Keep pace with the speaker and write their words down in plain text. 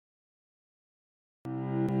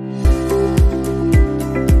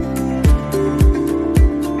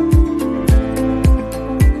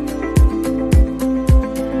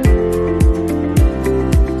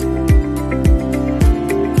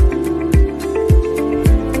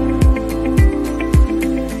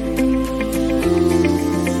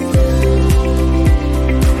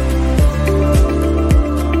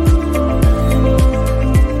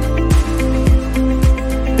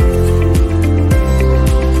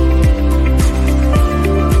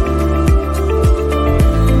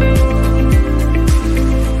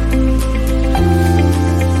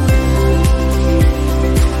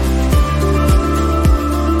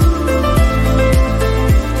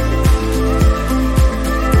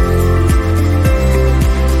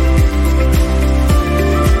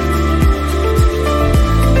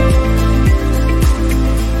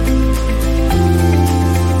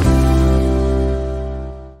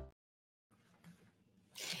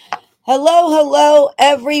Hello, hello,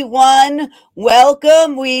 everyone.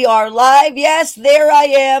 Welcome. We are live. Yes, there I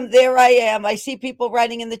am. There I am. I see people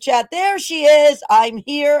writing in the chat. There she is. I'm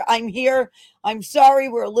here. I'm here. I'm sorry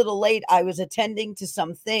we're a little late. I was attending to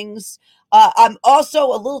some things. I'm also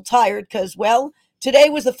a little tired because, well, today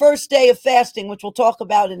was the first day of fasting, which we'll talk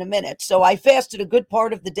about in a minute. So I fasted a good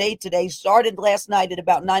part of the day today, started last night at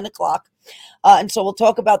about 9 o'clock. And so we'll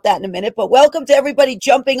talk about that in a minute. But welcome to everybody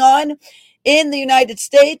jumping on in the United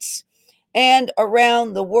States and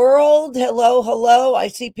around the world. Hello, hello. I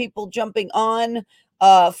see people jumping on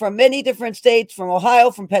from many different states, from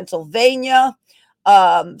Ohio, from Pennsylvania,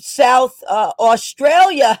 South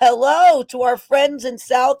Australia. Hello to our friends in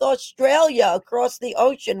South Australia across the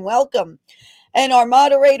ocean. Welcome. And our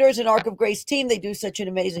moderators and Ark of Grace team, they do such an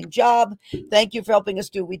amazing job. Thank you for helping us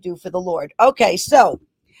do what we do for the Lord. Okay, so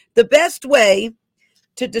the best way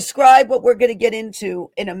to describe what we're going to get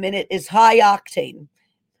into in a minute is high octane.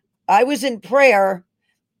 I was in prayer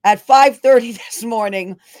at 5:30 this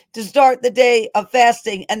morning to start the day of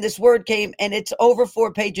fasting, and this word came, and it's over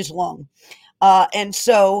 4 pages long. And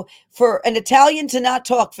so for an Italian to not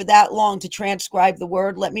talk for that long to transcribe the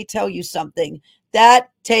word, let me tell you something. That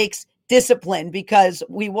takes discipline, because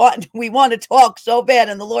we want to talk so bad,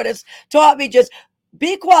 and the Lord has taught me just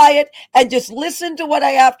be quiet and just listen to what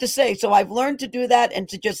I have to say. So I've learned to do that and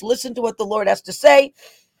to just listen to what the Lord has to say.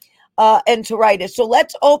 And to write it. So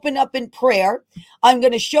let's open up in prayer. I'm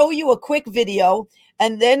going to show you a quick video,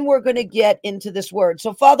 and then we're going to get into this word.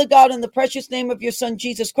 So Father God, in the precious name of your Son,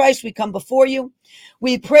 Jesus Christ, we come before you.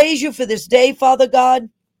 We praise you for this day, Father God.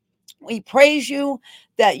 We praise you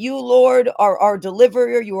that you, Lord, are our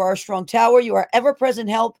deliverer. You are our strong tower. You are ever-present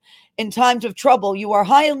help in times of trouble. You are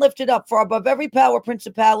high and lifted up, far above every power,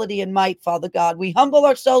 principality, and might, Father God. We humble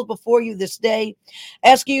ourselves before you this day,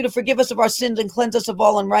 asking you to forgive us of our sins and cleanse us of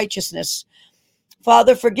all unrighteousness.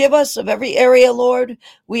 Father, forgive us of every area, Lord,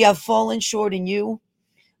 we have fallen short in you.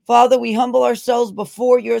 Father, we humble ourselves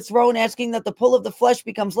before your throne, asking that the pull of the flesh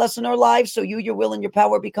becomes less in our lives, so you, your will, and your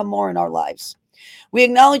power become more in our lives. We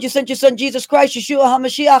acknowledge you sent your Son, Jesus Christ, Yeshua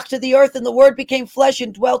HaMashiach, to the earth, and the Word became flesh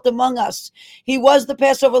and dwelt among us. He was the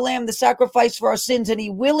Passover lamb, the sacrifice for our sins, and he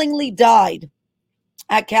willingly died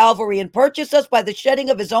at Calvary and purchased us by the shedding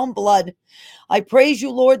of his own blood. I praise you,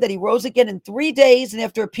 Lord, that he rose again in 3 days, and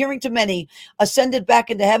after appearing to many, ascended back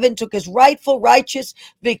into heaven, took his rightful, righteous,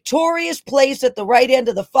 victorious place at the right hand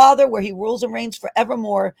of the Father, where he rules and reigns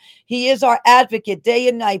forevermore. He is our advocate day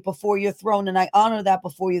and night before your throne, and I honor that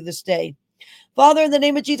before you this day. Father, in the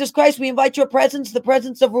name of Jesus Christ, we invite your presence, the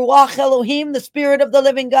presence of Ruach Elohim, the Spirit of the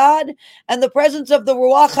living God, and the presence of the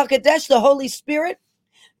Ruach HaKodesh, the Holy Spirit,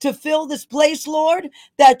 to fill this place, Lord,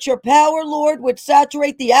 that your power, Lord, would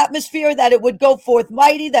saturate the atmosphere, that it would go forth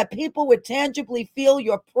mighty, that people would tangibly feel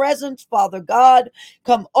your presence, Father God.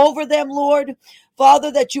 Come over them, Lord.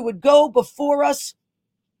 Father, that you would go before us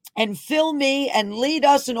and fill me and lead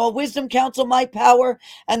us in all wisdom, counsel, might, power,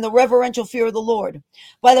 and the reverential fear of the Lord.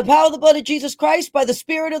 By the power of the blood of Jesus Christ, by the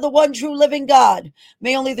Spirit of the one true living God,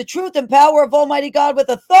 may only the truth and power of Almighty God with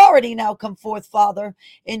authority now come forth, Father,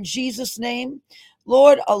 in Jesus' name.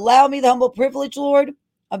 Lord, allow me the humble privilege, Lord,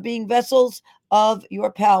 of being vessels of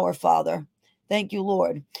your power, Father. Thank you,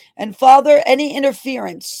 Lord. And Father, any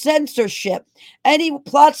interference, censorship, any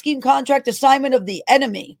plot, scheme, contract, assignment of the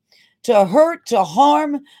enemy to hurt, to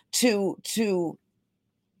harm, to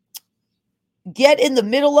get in the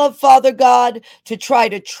middle of, Father God, to try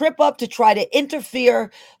to trip up, to try to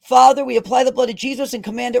interfere. Father, we apply the blood of Jesus and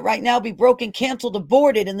command it right now be broken, canceled,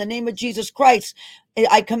 aborted in the name of Jesus Christ.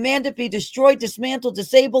 I command it be destroyed, dismantled,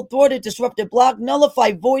 disabled, thwarted, disrupted, blocked,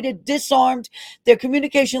 nullified, voided, disarmed, their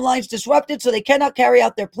communication lines disrupted so they cannot carry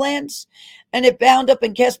out their plans, and it bound up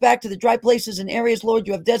and cast back to the dry places and areas, Lord,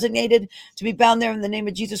 you have designated to be bound there in the name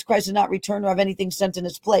of Jesus Christ and not return or have anything sent in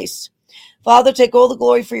its place. Father, take all the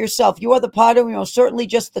glory for yourself. You are the potter, we are certainly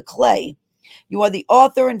just the clay. You are the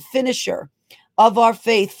author and finisher of our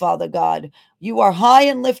faith, Father God. You are high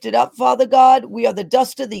and lifted up, Father God. We are the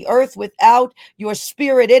dust of the earth without your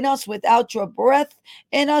spirit in us, without your breath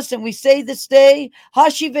in us. And we say this day,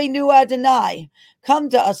 Hashivenu Adonai, come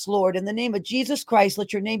to us, Lord, in the name of Jesus Christ.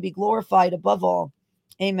 Let your name be glorified above all.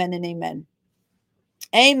 Amen and amen.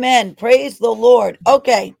 Amen. Praise the Lord.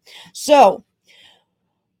 Okay, so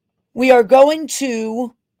we are going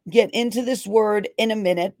to get into this word in a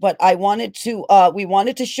minute, but we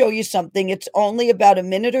wanted to show you something. It's only about a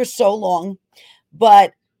minute or so long,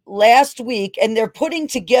 but last week, and they're putting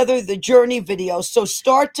together the journey video, so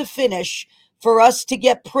start to finish, for us to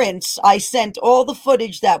get prints, I sent all the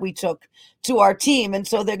footage that we took to our team, and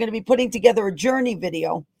so they're going to be putting together a journey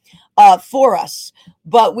video. for us.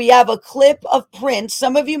 But we have a clip of Prince.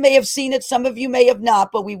 Some of you may have seen it, some of you may have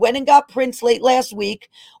not, but we went and got Prince late last week.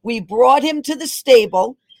 We brought him to the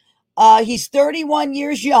stable. He's 31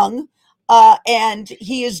 years young, and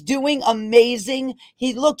he is doing amazing.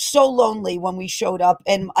 He looked so lonely when we showed up,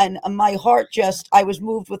 and my heart I was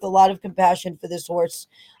moved with a lot of compassion for this horse.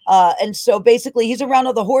 And so basically he's around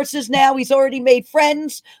other horses now. He's already made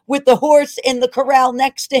friends with the horse in the corral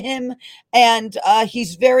next to him. And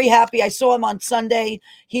he's very happy. I saw him on Sunday.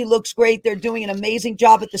 He looks great. They're doing an amazing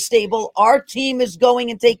job at the stable. Our team is going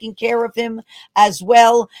and taking care of him as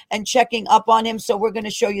well and checking up on him. So we're going to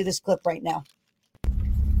show you this clip right now.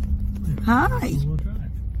 Hi.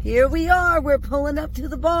 Here we are. We're pulling up to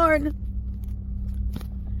the barn.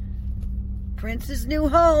 Prince's new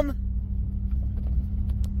home.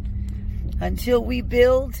 Until we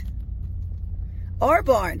build our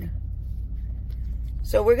barn.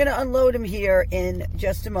 So we're going to unload him here in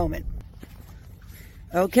just a moment.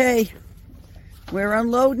 Okay, we're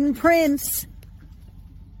unloading Prince.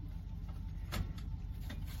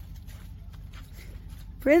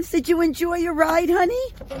 Prince, did you enjoy your ride, honey?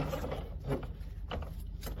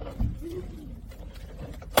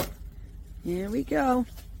 Here we go.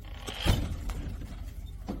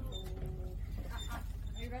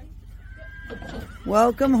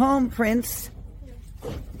 Welcome home, Prince.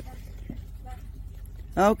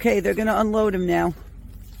 Okay, they're going to unload him now.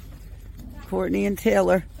 Courtney and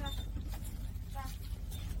Taylor.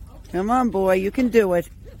 Come on, boy. You can do it.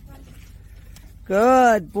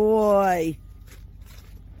 Good boy.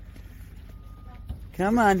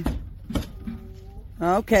 Come on.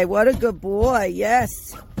 Okay, what a good boy. Yes.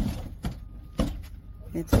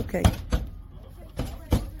 It's okay.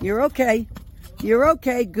 You're okay. You're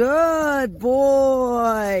okay. Good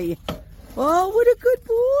boy. Oh, what a good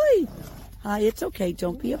boy. Hi, it's okay.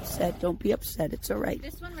 Don't be upset. Don't be upset. It's all right.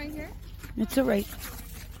 This one right here? It's all right.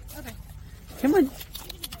 Okay. Come on.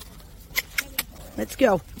 Let's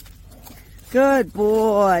go. Good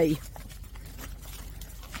boy.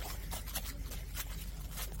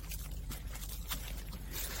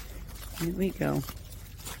 Here we go.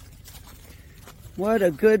 What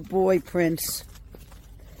a good boy, Prince.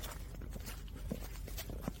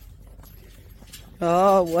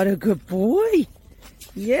 Oh, what a good boy.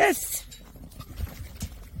 Yes.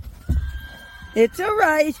 It's all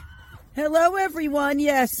right. Hello, everyone.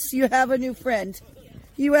 Yes, you have a new friend.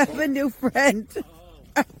 You have a new friend.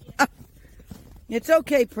 It's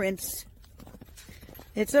okay, Prince.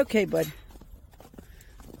 It's okay, bud.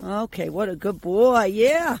 Okay, what a good boy.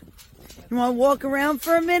 Yeah. You want to walk around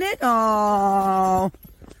for a minute? Oh,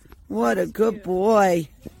 what a good boy.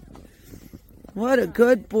 What a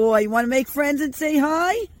good boy. You want to make friends and say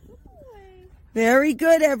hi? Very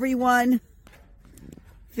good, everyone.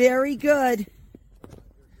 Very good.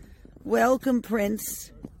 Welcome,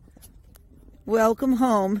 Prince. Welcome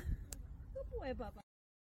home.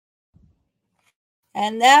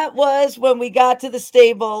 And that was when we got to the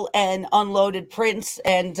stable and unloaded Prince.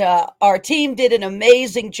 And our team did an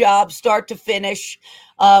amazing job, start to finish.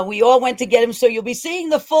 We all went to get him. So you'll be seeing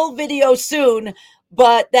the full video soon.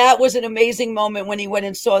 But that was an amazing moment when he went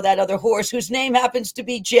and saw that other horse, whose name happens to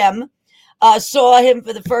be Jem. Saw him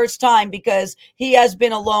for the first time because he has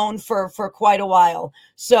been alone for quite a while.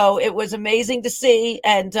 So it was amazing to see.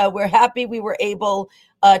 And we're happy we were able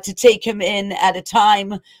to take him in at a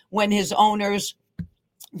time when his owners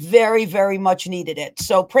very, very much needed it.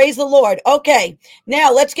 So praise the Lord. Okay,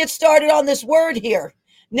 now let's get started on this word here.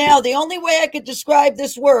 Now, the only way I could describe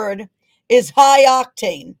this word is high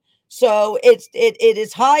octane. So it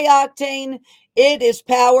is high octane. It is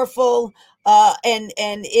powerful, and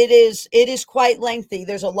it is quite lengthy.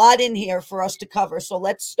 There's a lot in here for us to cover. So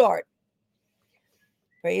let's start.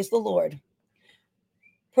 Praise the Lord.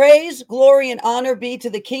 Praise, glory, and honor be to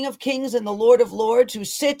the King of Kings and the Lord of Lords, who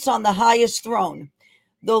sits on the highest throne.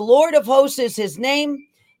 The Lord of hosts is his name.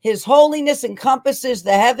 His holiness encompasses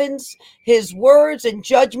the heavens. His words and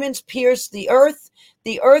judgments pierce the earth.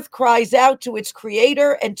 The earth cries out to its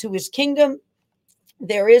creator and to his kingdom.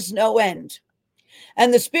 There is no end.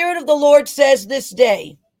 And the Spirit of the Lord says this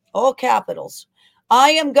day, all capitals,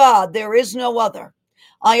 I am God, there is no other.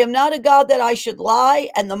 I am not a God that I should lie,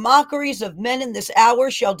 and the mockeries of men in this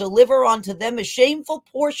hour shall deliver unto them a shameful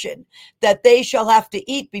portion that they shall have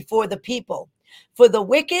to eat before the people. For the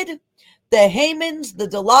wicked, the Hamans, the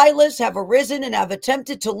Delilahs have arisen and have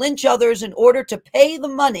attempted to lynch others in order to pay the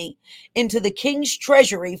money into the king's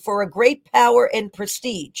treasury for a great power and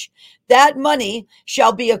prestige. That money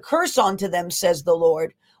shall be a curse unto them, says the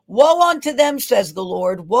Lord. Woe unto them, says the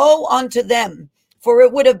Lord. Woe unto them. For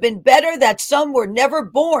it would have been better that some were never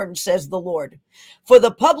born, says the Lord. For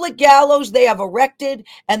the public gallows they have erected,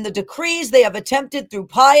 and the decrees they have attempted through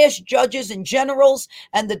pious judges and generals,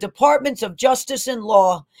 and the departments of justice and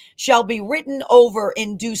law, shall be written over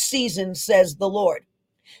in due season, says the Lord.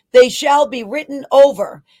 They shall be written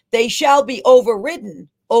over. They shall be overridden,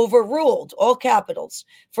 overruled, all capitals.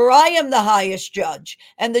 For I am the highest judge,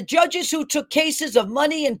 and the judges who took cases of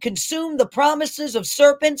money and consumed the promises of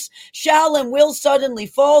serpents shall and will suddenly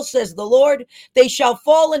fall, says the Lord. They shall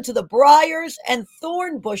fall into the briars and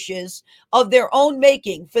thorn bushes of their own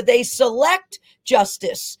making, for they select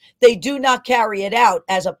justice. They do not carry it out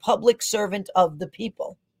as a public servant of the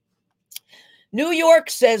people. New York,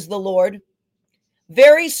 says the Lord.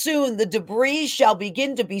 Very soon the debris shall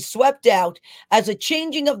begin to be swept out as a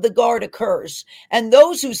changing of the guard occurs, and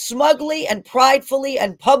those who smugly and pridefully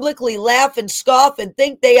and publicly laugh and scoff and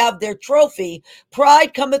think they have their trophy,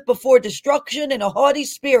 pride cometh before destruction and a haughty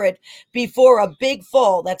spirit before a big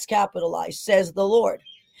fall, that's capitalized, says the Lord.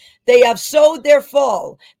 They have sowed their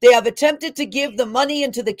fall. They have attempted to give the money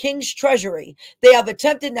into the king's treasury. They have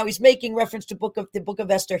attempted, now he's making reference to the book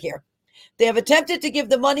of Esther here. They have attempted to give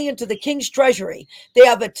the money into the king's treasury. They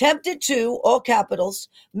have attempted to, all capitals,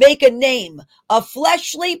 make a name, a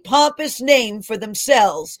fleshly, pompous name for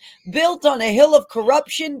themselves, built on a hill of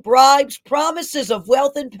corruption, bribes, promises of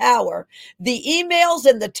wealth and power. The emails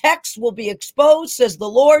and the texts will be exposed, says the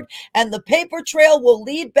Lord, and the paper trail will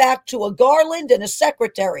lead back to a Garland and a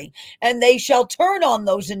secretary, and they shall turn on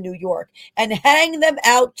those in New York and hang them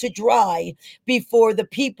out to dry before the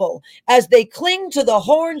people as they cling to the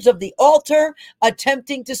horns of the altar,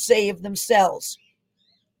 attempting to save themselves.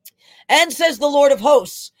 And says the Lord of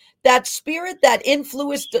hosts, that spirit that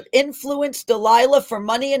influenced Delilah for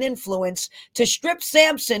money and influence to strip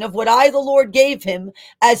Samson of what I, the Lord, gave him,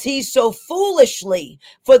 as he so foolishly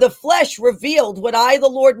for the flesh revealed what I, the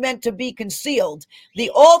Lord, meant to be concealed.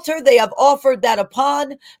 The altar they have offered that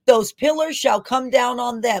upon, those pillars shall come down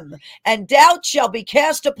on them, and doubt shall be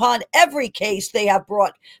cast upon every case they have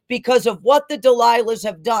brought because of what the Delilahs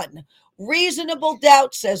have done. Reasonable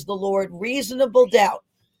doubt, says the Lord, reasonable doubt.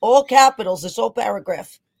 All capitals, this whole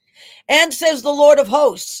paragraph. And says the Lord of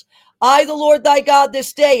hosts, I, the Lord thy God,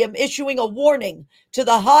 this day am issuing a warning to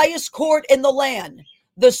the highest court in the land,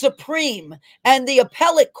 the supreme and the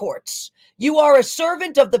appellate courts. You are a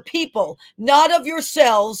servant of the people, not of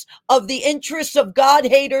yourselves, of the interests of God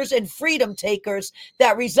haters and freedom takers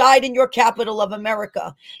that reside in your capital of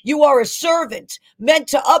America. You are a servant meant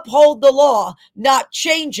to uphold the law, not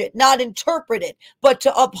change it, not interpret it, but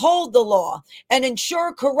to uphold the law and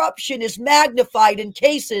ensure corruption is magnified in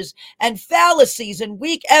cases and fallacies and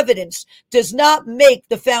weak evidence does not make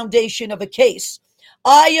the foundation of a case.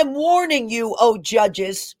 I am warning you, O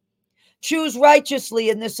judges. Choose righteously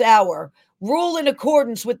in this hour. Rule in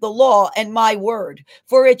accordance with the law and my word,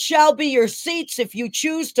 for it shall be your seats if you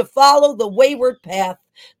choose to follow the wayward path,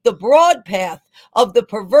 the broad path of the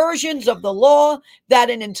perversions of the law that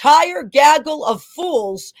an entire gaggle of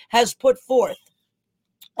fools has put forth.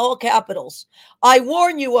 All capitals. I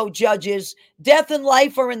warn you, O judges, death and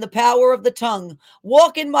life are in the power of the tongue.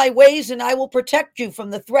 Walk in my ways and I will protect you from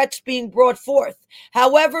the threats being brought forth.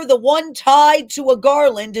 However, the one tied to a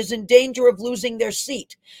garland is in danger of losing their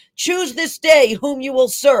seat. Choose this day whom you will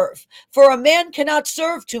serve, for a man cannot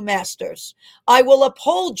serve two masters. I will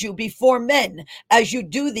uphold you before men as you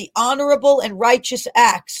do the honorable and righteous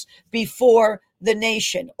acts before the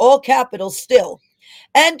nation. All capitals still.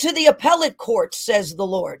 And to the appellate court, says the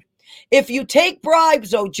Lord, if you take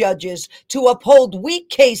bribes, O judges, to uphold weak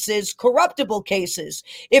cases, corruptible cases,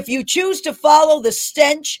 if you choose to follow the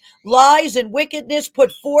stench, lies, and wickedness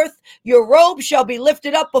put forth, your robe shall be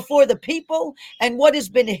lifted up before the people, and what has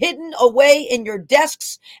been hidden away in your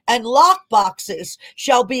desks and lock boxes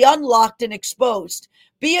shall be unlocked and exposed.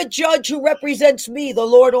 Be a judge who represents me, the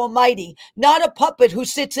Lord Almighty, not a puppet who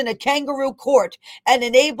sits in a kangaroo court and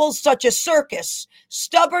enables such a circus,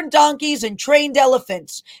 stubborn donkeys and trained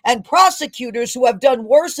elephants, and prosecutors who have done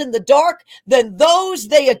worse in the dark than those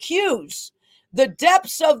they accuse. The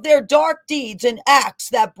depths of their dark deeds and acts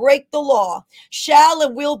that break the law shall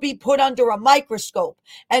and will be put under a microscope,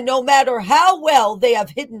 and no matter how well they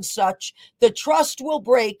have hidden such, the trust will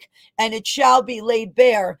break, and it shall be laid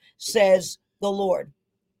bare, says the Lord.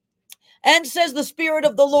 And says the Spirit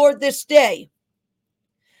of the Lord this day,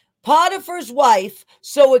 Potiphar's wife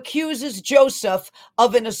so accuses Joseph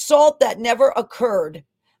of an assault that never occurred.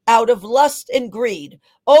 out of lust and greed.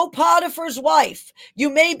 O Potiphar's wife, you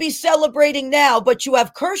may be celebrating now, but you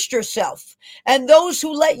have cursed yourself. And those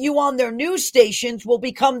who let you on their news stations will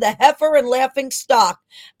become the heifer and laughing stock.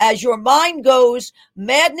 As your mind goes,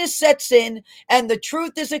 madness sets in, and the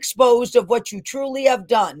truth is exposed of what you truly have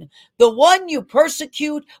done. The one you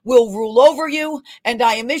persecute will rule over you, and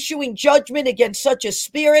I am issuing judgment against such a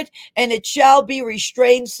spirit, and it shall be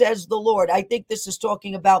restrained, says the Lord. I think this is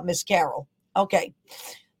talking about Miss Carol. Okay.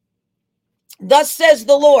 Thus says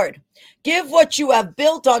the Lord, give what you have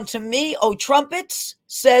built unto me, O trumpets,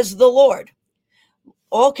 says the Lord.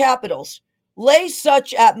 All capitals. Lay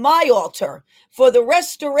such at my altar, for the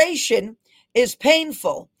restoration is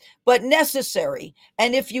painful, but necessary.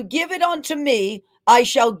 And if you give it unto me, I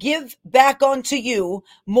shall give back unto you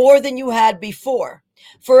more than you had before.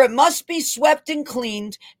 For it must be swept and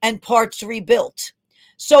cleaned and parts rebuilt.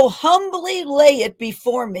 So humbly lay it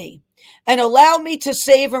before me, and allow me to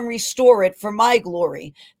save and restore it for my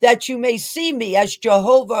glory, that you may see me as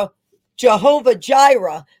Jehovah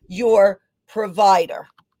Jireh, your provider.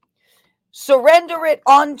 Surrender it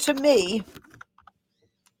unto me,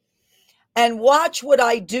 and watch what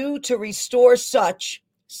I do to restore such,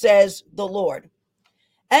 says the Lord.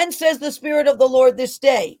 And says the Spirit of the Lord this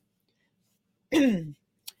day, June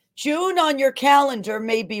on your calendar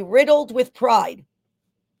may be riddled with pride.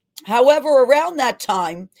 However, around that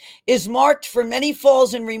time is marked for many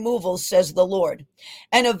falls and removals, says the Lord.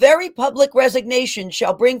 And a very public resignation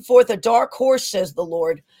shall bring forth a dark horse, says the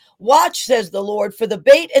Lord. Watch, says the Lord, for the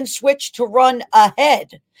bait and switch to run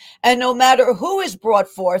ahead. And no matter who is brought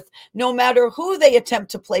forth, no matter who they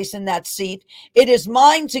attempt to place in that seat, it is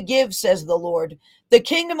mine to give, says the Lord. The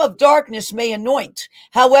kingdom of darkness may anoint.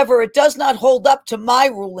 However, it does not hold up to my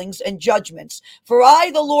rulings and judgments. For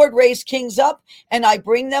I, the Lord, raise kings up, and I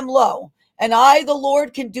bring them low. And I, the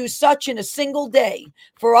Lord, can do such in a single day.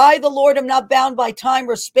 For I, the Lord, am not bound by time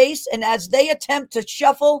or space. And as they attempt to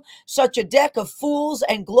shuffle such a deck of fools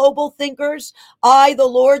and global thinkers, I, the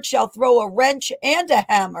Lord, shall throw a wrench and a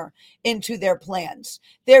hammer into their plans.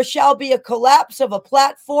 There shall be a collapse of a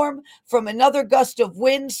platform from another gust of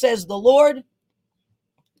wind, says the Lord.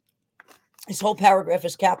 This whole paragraph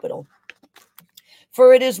is capital.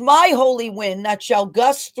 For it is my holy wind that shall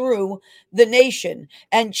gust through the nation,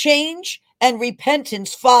 and change and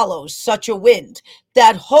repentance follows such a wind.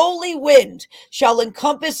 That holy wind shall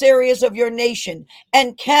encompass areas of your nation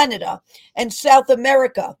and Canada and South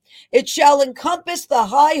America. It shall encompass the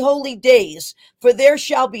high holy days, for there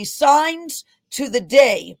shall be signs to the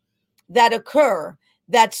day that occur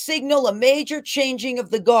that signal a major changing of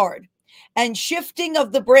the guard and shifting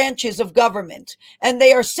of the branches of government, and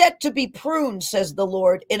they are set to be pruned, says the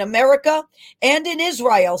Lord, in America and in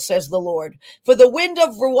Israel, says the Lord. For the wind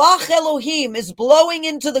of Ruach Elohim is blowing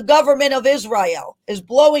into the government of Israel,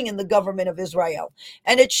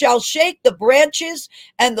 and it shall shake the branches,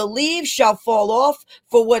 and the leaves shall fall off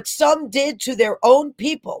for what some did to their own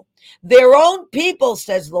people. Their own people,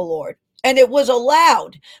 says the Lord. And it was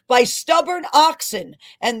allowed by stubborn oxen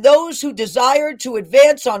and those who desired to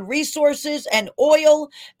advance on resources and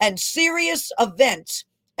oil and serious events,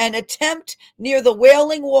 an attempt near the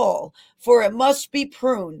Wailing Wall, for it must be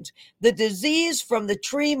pruned. The disease from the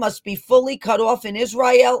tree must be fully cut off in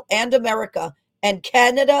Israel and America and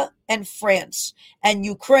Canada and France and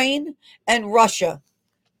Ukraine and Russia,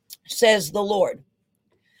 says the Lord.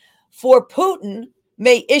 For Putin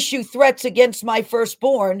may issue threats against my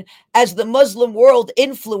firstborn as the Muslim world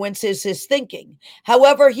influences his thinking.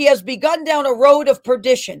 However, he has begun down a road of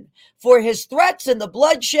perdition, for his threats and the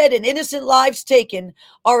bloodshed and innocent lives taken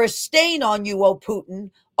are a stain on you, O Putin,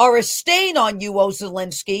 are a stain on you, O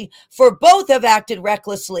Zelensky, for both have acted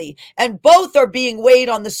recklessly, and both are being weighed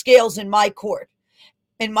on the scales in my courts.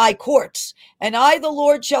 And I, the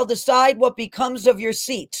Lord, shall decide what becomes of your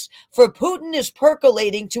seats. For Putin is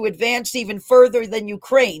percolating to advance even further than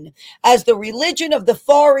Ukraine, as the religion of the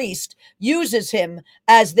Far East uses him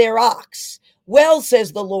as their ox. Well,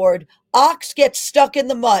 says the Lord, ox gets stuck in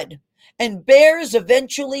the mud, and bears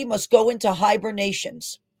eventually must go into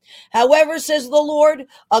hibernations. However, says the Lord,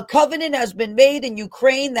 a covenant has been made in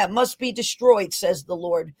Ukraine that must be destroyed, says the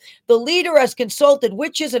Lord. The leader has consulted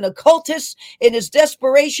witches and occultists. In his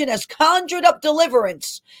desperation has conjured up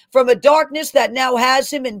deliverance from a darkness that now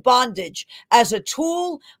has him in bondage as a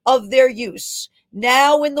tool of their use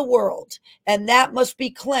now in the world, and that must be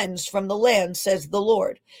cleansed from the land, says the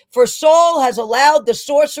Lord. For Saul has allowed the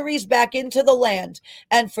sorceries back into the land,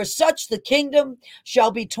 and for such the kingdom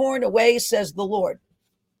shall be torn away, says the Lord.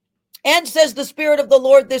 And says the Spirit of the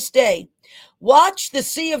Lord this day, Watch the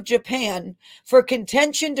Sea of Japan for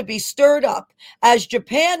contention to be stirred up, as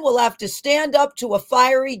Japan will have to stand up to a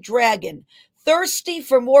fiery dragon, thirsty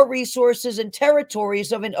for more resources and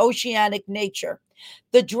territories of an oceanic nature.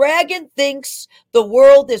 The dragon thinks the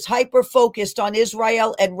world is hyper-focused on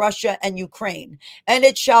Israel and Russia and Ukraine, and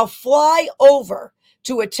it shall fly over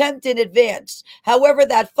to attempt in advance. However,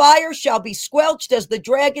 that fire shall be squelched as the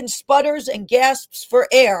dragon sputters and gasps for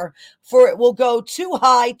air, for it will go too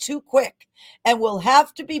high too quick, and will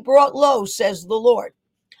have to be brought low, says the Lord.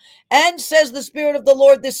 And says the Spirit of the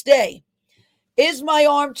Lord this day, is my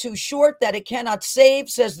arm too short that it cannot save,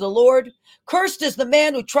 says the Lord? Cursed is the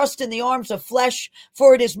man who trusts in the arms of flesh,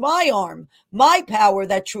 for it is my arm, my power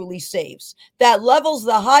that truly saves, that levels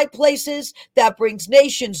the high places, that brings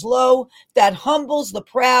nations low, that humbles the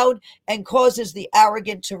proud and causes the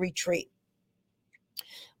arrogant to retreat.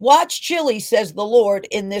 Watch Chile, says the Lord,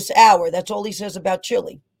 in this hour. That's all he says about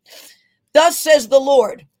Chile. Thus says the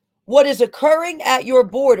Lord, what is occurring at your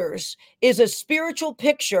borders is a spiritual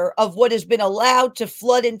picture of what has been allowed to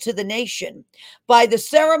flood into the nation by the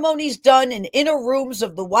ceremonies done in inner rooms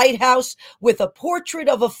of the White House with a portrait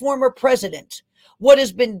of a former president. What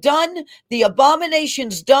has been done, the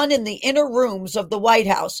abominations done in the inner rooms of the White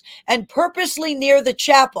House and purposely near the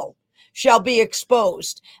chapel, shall be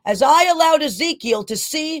exposed. As I allowed Ezekiel to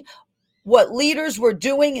see what leaders were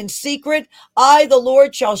doing in secret, I, the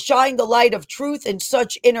Lord, shall shine the light of truth in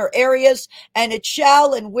such inner areas, and it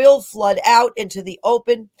shall and will flood out into the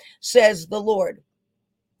open, says the Lord.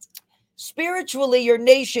 Spiritually, your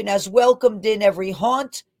nation has welcomed in every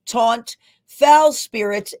haunt, taunt, foul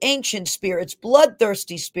spirits, ancient spirits,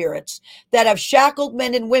 bloodthirsty spirits that have shackled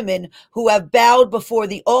men and women who have bowed before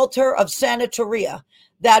the altar of Santeria,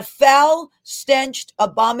 that foul, stenched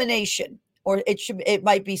abomination, or it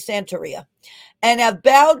might be Santeria, and have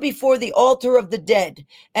bowed before the altar of the dead,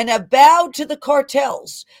 and have bowed to the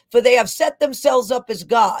cartels, for they have set themselves up as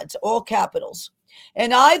gods, all capitals.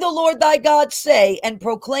 And I, the Lord thy God, say and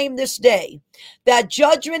proclaim this day that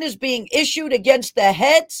judgment is being issued against the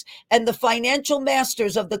heads and the financial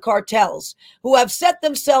masters of the cartels, who have set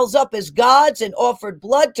themselves up as gods and offered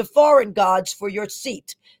blood to foreign gods for your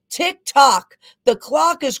seat. Tick-tock, the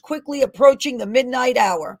clock is quickly approaching the midnight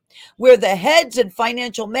hour, where the heads and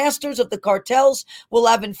financial masters of the cartels will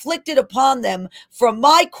have inflicted upon them from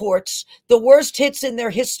my courts the worst hits in their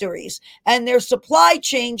histories, and their supply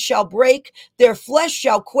chain shall break, their flesh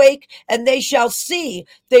shall quake, and they shall see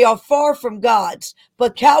they are far from gods,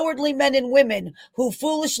 but cowardly men and women who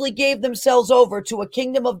foolishly gave themselves over to a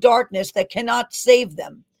kingdom of darkness that cannot save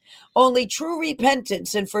them. Only true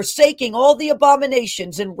repentance and forsaking all the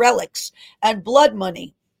abominations and relics and blood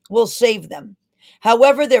money will save them.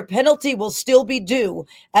 However, their penalty will still be due,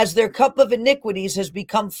 as their cup of iniquities has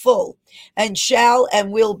become full, and shall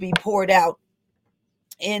and will be poured out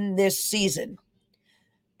in this season.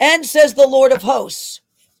 And says the Lord of hosts,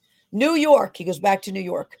 New York, he goes back to New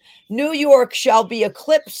York. New York shall be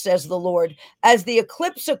eclipsed, says the Lord, as the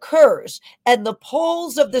eclipse occurs and the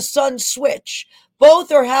poles of the sun switch.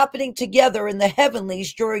 Both are happening together in the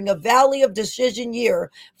heavenlies during a valley of decision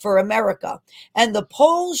year for America, and the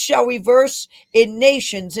poles shall reverse in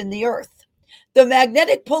nations in the earth. The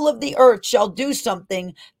magnetic pull of the earth shall do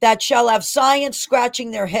something that shall have science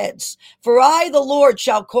scratching their heads. For I, the Lord,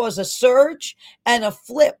 shall cause a surge and a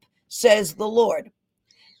flip, says the Lord.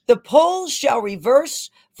 The poles shall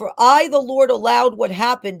reverse, for I, the Lord, allowed what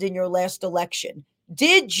happened in your last election.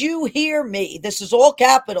 Did you hear me? This is all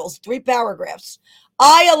capitals, 3 paragraphs.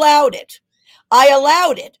 I allowed it. I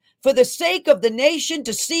allowed it for the sake of the nation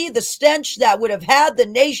to see the stench that would have had the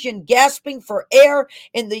nation gasping for air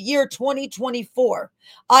in the year 2024.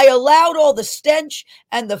 I allowed all the stench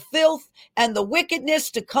and the filth and the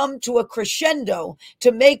wickedness to come to a crescendo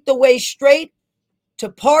to make the way straight, to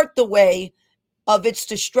part the way of its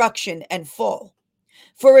destruction and fall.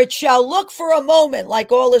 For it shall look for a moment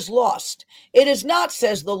like all is lost. It is not,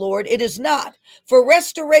 says the Lord, it is not. For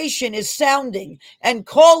restoration is sounding and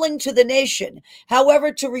calling to the nation.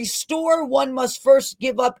 However, to restore, one must first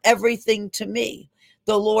give up everything to me,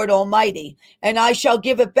 the Lord Almighty, and I shall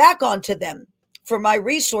give it back unto them. For my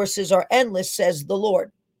resources are endless, says the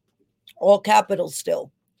Lord. All capitals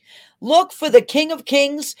still. Look for the King of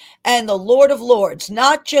Kings and the Lord of Lords,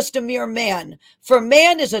 not just a mere man, for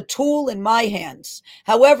man is a tool in my hands.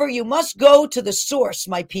 However, you must go to the source,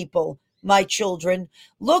 my people, my children.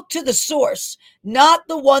 Look to the source, not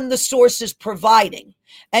the one the source is providing.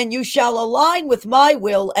 And you shall align with my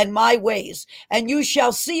will and my ways, and you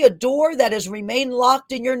shall see a door that has remained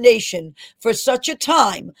locked in your nation for such a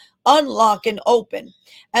time, unlock and open,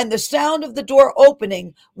 and the sound of the door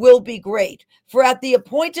opening will be great. For at the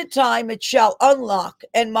appointed time it shall unlock,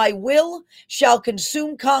 and my will shall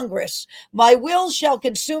consume Congress. My will shall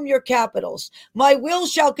consume your capitals. My will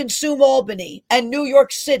shall consume Albany and New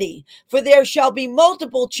York City, for there shall be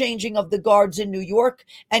multiple changing of the guards in New York,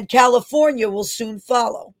 and California will soon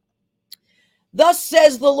follow. Thus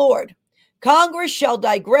says the Lord. Congress shall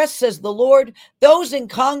digress, says the Lord. Those in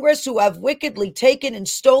Congress who have wickedly taken and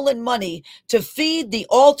stolen money to feed the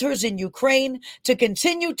altars in Ukraine, to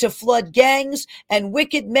continue to flood gangs and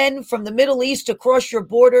wicked men from the Middle East across your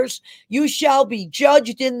borders, you shall be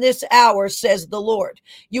judged in this hour, says the Lord.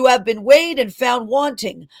 You have been weighed and found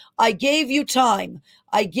wanting. I gave you time.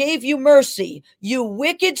 I gave you mercy. You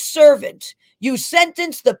wicked servant. You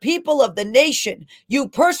sentenced the people of the nation. You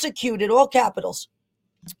persecuted, all capitals.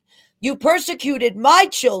 You persecuted my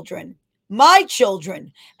children,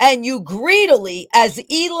 and you greedily, as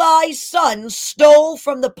Eli's sons, stole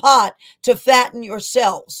from the pot to fatten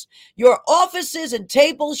yourselves. Your offices and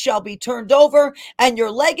tables shall be turned over, and your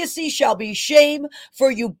legacy shall be shame, for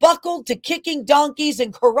you buckled to kicking donkeys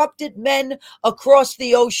and corrupted men across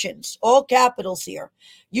the oceans. All capitals here.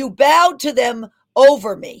 You bowed to them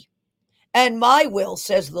over me. And my will,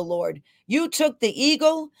 says the Lord. You took the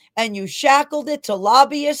eagle and you shackled it to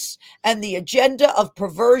lobbyists and the agenda of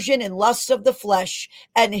perversion and lusts of the flesh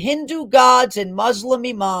and Hindu gods and Muslim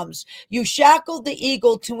imams. You shackled the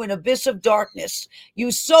eagle to an abyss of darkness.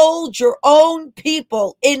 You sold your own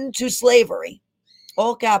people into slavery.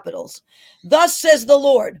 All capitals. Thus says the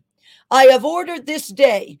Lord. I have ordered this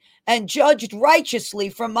day and judged righteously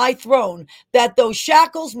from my throne that those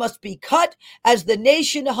shackles must be cut as the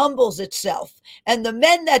nation humbles itself. And the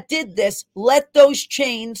men that did this, let those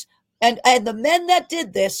chains, and the men that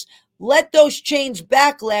did this, let those chains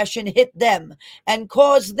backlash and hit them and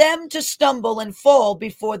cause them to stumble and fall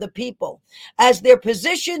before the people. As their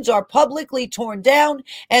positions are publicly torn down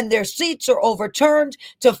and their seats are overturned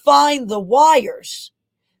to find the wires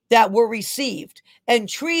that were received and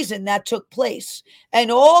treason that took place,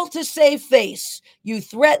 and all to save face, you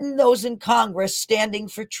threaten those in Congress standing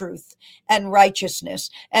for truth and righteousness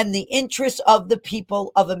and the interests of the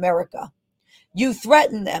people of America. You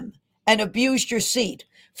threaten them and abused your seat.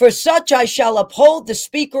 For such I shall uphold the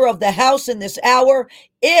Speaker of the House in this hour,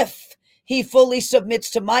 if he fully submits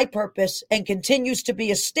to my purpose and continues to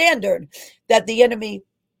be a standard that the enemy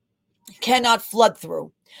cannot flood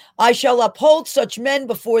through. I shall uphold such men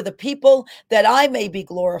before the people that I may be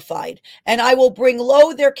glorified, and I will bring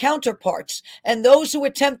low their counterparts and those who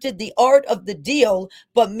attempted the art of the deal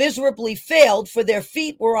but miserably failed, for their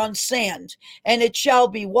feet were on sand. And it shall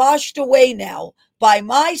be washed away now by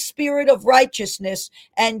my spirit of righteousness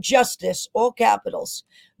and justice, all capitals.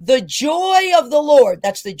 The joy of the Lord,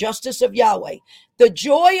 that's the justice of Yahweh, the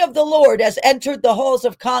joy of the Lord has entered the halls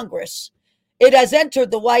of Congress. It has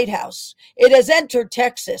entered the White House. It has entered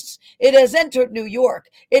Texas. It has entered New York.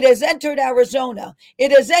 It has entered Arizona.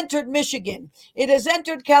 It has entered Michigan. It has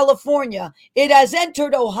entered California. It has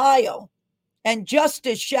entered Ohio. And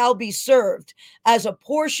justice shall be served as a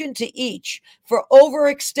portion to each for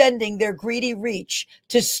overextending their greedy reach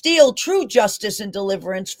to steal true justice and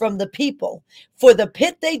deliverance from the people for the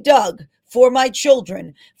pit they dug for my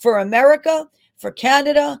children, for America, for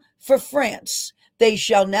Canada, for France. They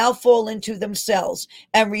shall now fall into themselves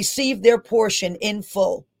and receive their portion in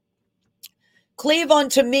full. Cleave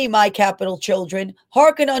unto me, my capital children.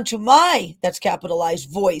 Hearken unto my, that's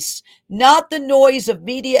capitalized, voice, not the noise of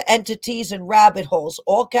media entities and rabbit holes,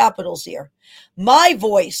 all capitals here. My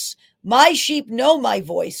voice. My sheep know my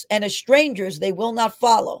voice, and as strangers they will not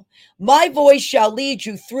follow. My voice shall lead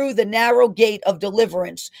you through the narrow gate of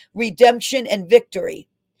deliverance, redemption, and victory.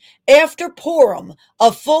 After Purim,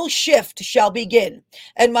 a full shift shall begin,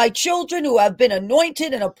 and my children who have been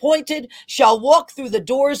anointed and appointed shall walk through the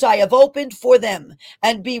doors I have opened for them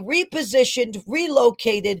and be repositioned,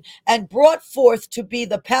 relocated, and brought forth to be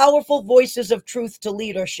the powerful voices of truth to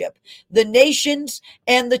leadership, the nations,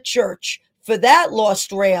 and the church. For that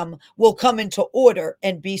lost ram will come into order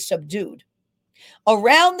and be subdued.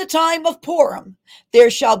 Around the time of Purim, there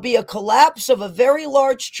shall be a collapse of a very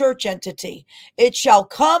large church entity. It shall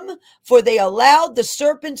come, for they allowed the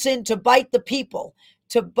serpents in to bite the people,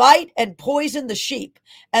 to bite and poison the sheep,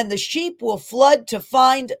 and the sheep will flood to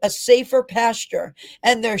find a safer pasture,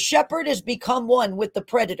 and their shepherd has become one with the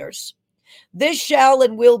predators. This shall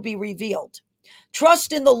and will be revealed.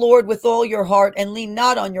 Trust in the Lord with all your heart and lean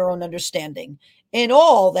not on your own understanding. In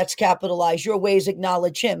all, that's capitalized, your ways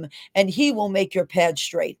acknowledge him, and he will make your path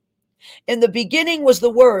straight. In the beginning was the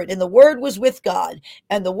Word, and the Word was with God,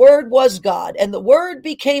 and the Word was God, and the Word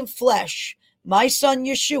became flesh. my son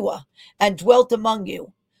Yeshua, and dwelt among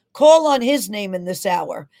you. Call on his name in this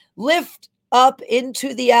hour. Lift up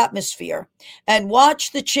into the atmosphere and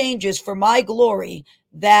watch the changes for my glory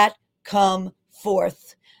that come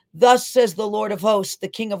forth. Thus says the Lord of hosts, the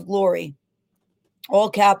King of glory, all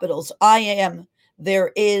capitals, I am,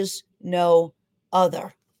 there is no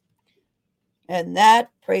other. And that,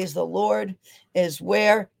 praise the Lord, is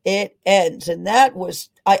where it ends. And that was,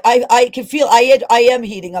 I can feel I am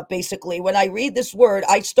heating up. Basically, when I read this word,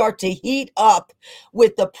 I start to heat up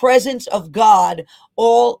with the presence of God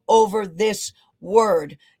all over this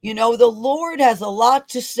word. You know, the Lord has a lot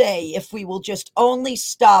to say if we will just only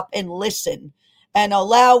stop and listen and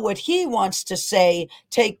allow what he wants to say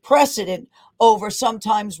take precedent over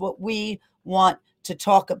sometimes what we want to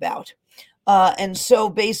talk about. And so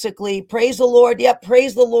basically, praise the Lord. Yep,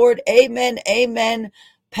 praise the Lord. Amen. Amen.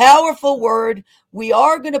 Powerful word. We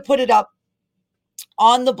are going to put it up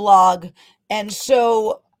on the blog. And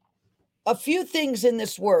so a few things in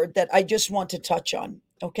this word that I just want to touch on.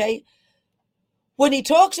 Okay. When he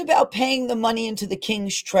talks about paying the money into the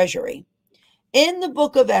king's treasury, in the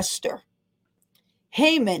book of Esther,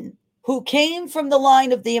 Haman, who came from the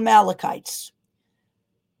line of the Amalekites,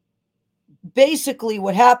 basically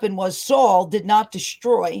what happened was Saul did not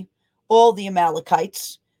destroy all the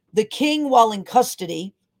Amalekites. The king, while in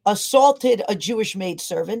custody, assaulted a Jewish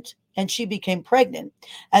maidservant, and she became pregnant.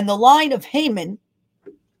 And the line of Haman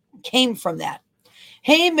came from that.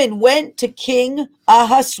 Haman went to King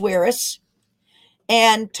Ahasuerus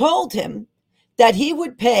and told him that he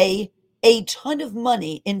would pay a ton of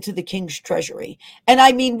money into the king's treasury. And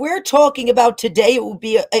I mean, we're talking about today, it would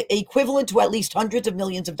be equivalent to at least hundreds of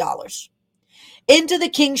millions of dollars into the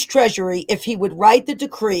king's treasury if he would write the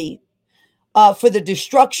decree for the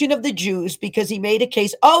destruction of the Jews, because he made a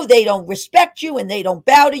case, oh, they don't respect you and they don't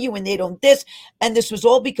bow to you and they don't this. And this was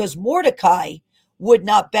all because Mordecai would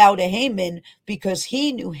not bow to Haman because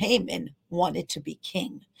he knew Haman wanted to be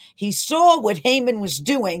king. He saw what Haman was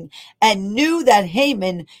doing and knew that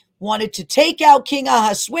Haman wanted to take out King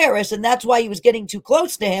Ahasuerus, and that's why he was getting too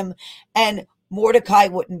close to him, and Mordecai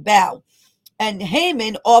wouldn't bow. And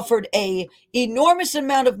Haman offered an enormous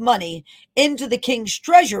amount of money into the king's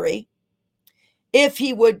treasury if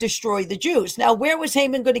he would destroy the Jews. Now, where was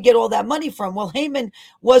Haman going to get all that money from? Well, Haman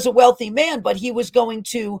was a wealthy man, but he was going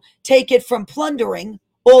to take it from plundering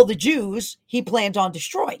all the Jews he planned on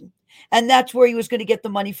destroying. And that's where he was going to get the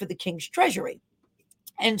money for the king's treasury.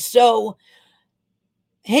 And so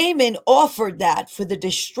Haman offered that for the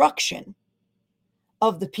destruction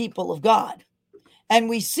of the people of God. And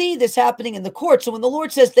we see this happening in the court. So when the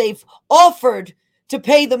Lord says they've offered to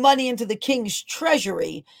pay the money into the king's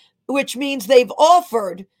treasury, which means they've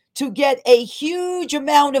offered to get a huge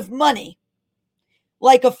amount of money,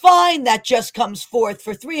 like a fine that just comes forth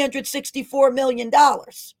for $364 million,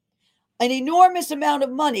 an enormous amount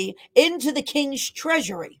of money into the king's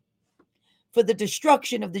treasury for the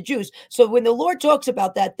destruction of the Jews. So when the Lord talks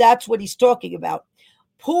about that, that's what he's talking about.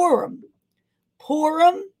 Purim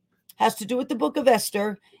has to do with the book of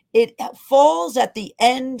Esther. It falls at the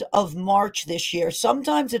end of March this year.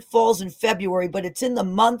 Sometimes it falls in February, but it's in the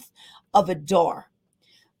month of Adar.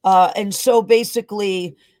 And so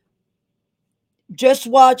basically, just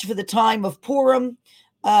watch for the time of Purim.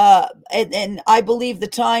 And I believe the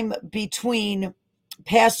time between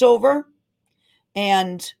Passover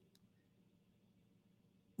and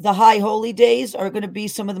the high holy days are going to be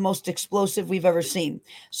some of the most explosive we've ever seen.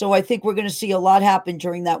 So I think we're going to see a lot happen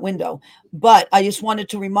during that window. But I just wanted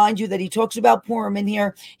to remind you that he talks about Purim in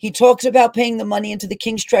here. He talks about paying the money into the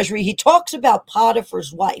king's treasury. He talks about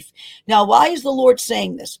Potiphar's wife. Now, why is the Lord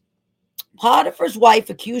saying this? Potiphar's wife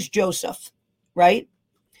accused Joseph, right,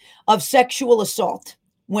 of sexual assault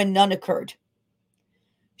when none occurred.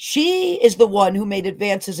 She is the one who made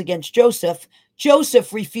advances against Joseph.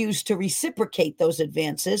 Joseph refused to reciprocate those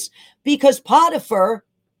advances because Potiphar,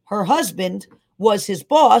 her husband, was his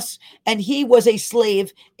boss, and he was a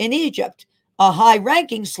slave in Egypt, a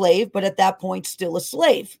high-ranking slave, but at that point still a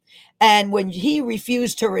slave. And when he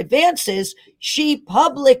refused her advances, she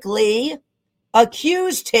publicly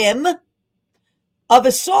accused him of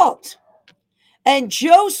assault. And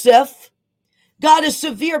Joseph got a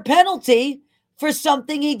severe penalty for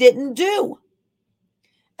something he didn't do.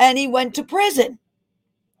 And he went to prison.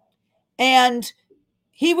 And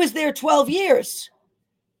he was there 12 years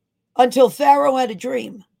until Pharaoh had a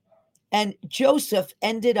dream. And Joseph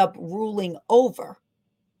ended up ruling over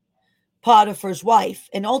Potiphar's wife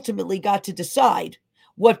and ultimately got to decide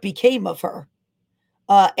what became of her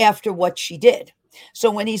after what she did.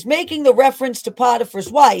 So when he's making the reference to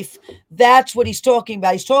Potiphar's wife, that's what he's talking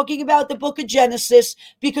about. He's talking about the book of Genesis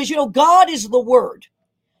because, God is the Word.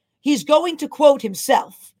 He's going to quote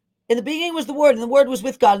himself. In the beginning was the Word, and the Word was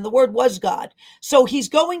with God, and the Word was God. So he's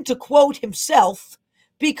going to quote himself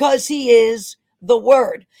because he is the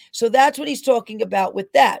Word. So that's what he's talking about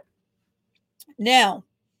with that. Now,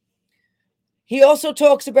 he also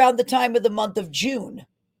talks about the time of the month of June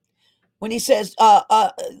when he says,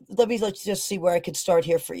 let's just see where I can start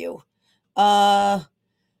here for you.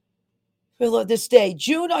 This day,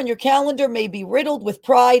 June on your calendar may be riddled with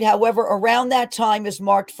pride. However, around that time is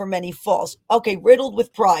marked for many falls. Okay, riddled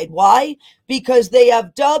with pride. Why? Because they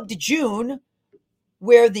have dubbed June,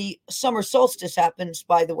 where the summer solstice happens,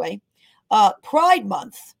 by the way, Pride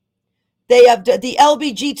Month. They have the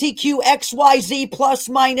LBGTQ XYZ plus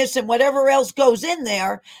minus and whatever else goes in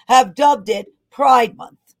there have dubbed it Pride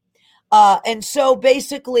Month. And so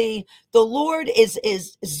basically the Lord is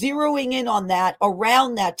zeroing in on that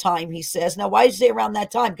around that time, he says. Now, why does he say around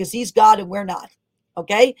that time? Because he's God and we're not.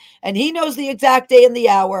 Okay. And he knows the exact day and the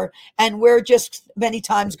hour, and we're just many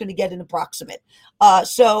times going to get an approximate.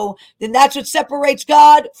 So then that's what separates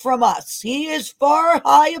God from us. He is far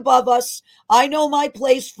high above us. I know my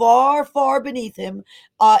place far, far beneath him.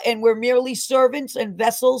 And we're merely servants and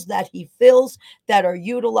vessels that he fills, that are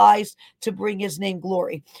utilized to bring his name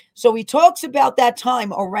glory. So he talks about that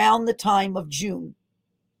time around the time of June.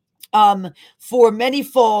 For many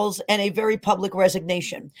falls and a very public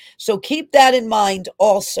resignation. So keep that in mind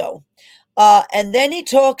also. And then he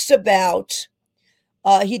talks about,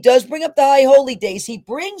 he does bring up the high holy days. He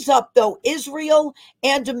brings up, though, Israel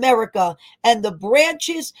and America, and the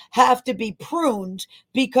branches have to be pruned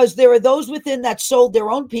because there are those within that sold their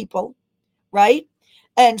own people, right?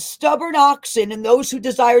 And stubborn oxen and those who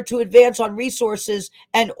desire to advance on resources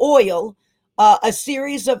and oil, a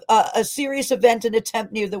serious event and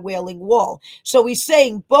attempt near the Wailing Wall. So he's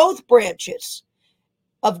saying both branches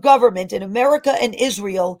of government in America and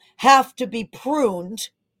Israel have to be pruned,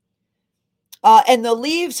 and the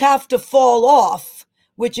leaves have to fall off,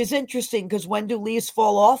 which is interesting because when do leaves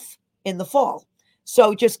fall off? In the fall.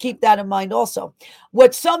 So just keep that in mind also.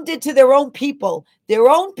 What some did to their own people,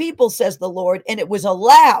 says the Lord, and it was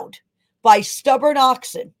allowed by stubborn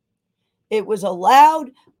oxen. It was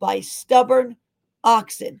allowed by stubborn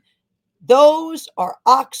oxen. Those are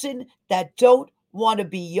oxen that don't want to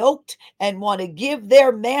be yoked and want to give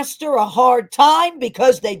their master a hard time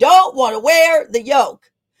because they don't want to wear the yoke.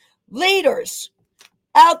 Leaders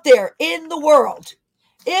out there in the world,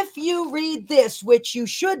 if you read this, which you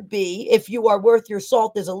should be, if you are worth your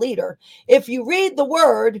salt as a leader, if you read the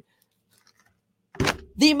word,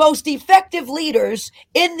 the most effective leaders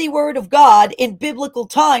in the word of God in biblical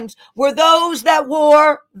times were those that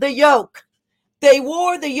wore the yoke. They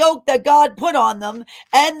wore the yoke that God put on them,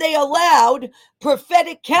 and they allowed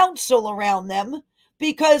prophetic counsel around them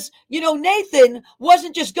because, Nathan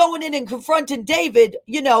wasn't just going in and confronting David,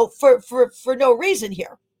 for no reason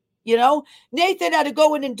here. Nathan had to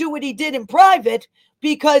go in and do what he did in private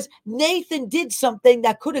because Nathan did something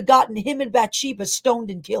that could have gotten him and Bathsheba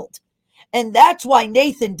stoned and killed. And that's why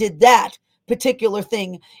Nathan did that particular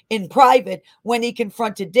thing in private when he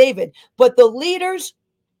confronted David. But the leaders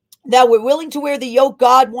that were willing to wear the yoke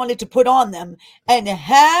God wanted to put on them and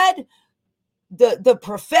had the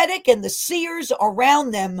prophetic and the seers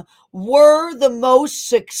around them were the most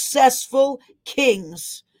successful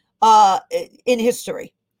kings in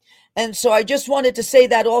history. And so I just wanted to say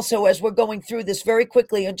that also as we're going through this very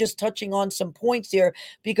quickly and just touching on some points here,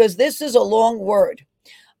 because this is a long word.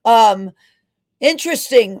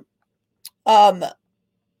 Interesting about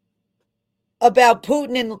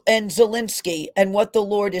Putin and Zelensky and what the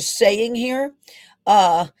Lord is saying here,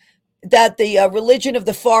 that the religion of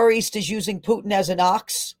the Far East is using Putin as an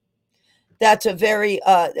ox. That's a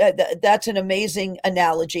that's an amazing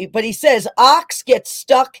analogy. But he says ox gets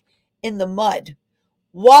stuck in the mud.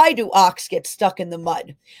 Why do ox get stuck in the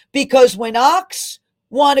mud? Because when ox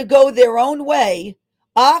want to go their own way,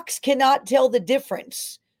 ox cannot tell the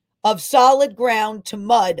difference of solid ground to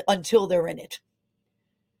mud until they're in it.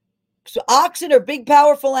 So oxen are big,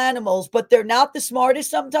 powerful animals, but they're not the smartest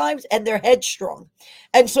sometimes, and they're headstrong.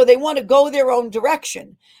 And so they want to go their own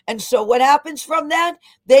direction. And so what happens from that?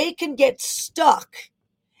 They can get stuck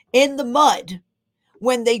in the mud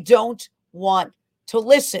when they don't want to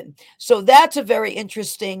listen. So that's a very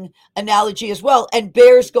interesting analogy as well. And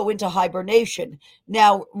bears go into hibernation.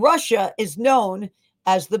 Now, Russia is known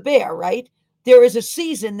as the bear, right? There is a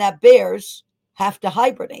season that bears have to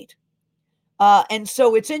hibernate. And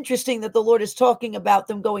so it's interesting that the Lord is talking about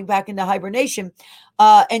them going back into hibernation.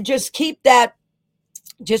 And just keep that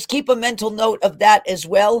just keep a mental note of that as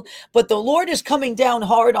well. But the Lord is coming down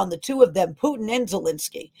hard on the two of them, Putin and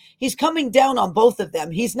Zelensky. He's coming down on both of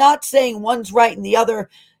them. He's not saying one's right and the other.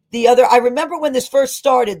 I remember when this first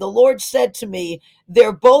started, the Lord said to me,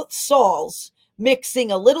 they're both Sauls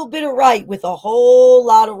mixing a little bit of right with a whole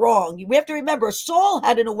lot of wrong. We have to remember Saul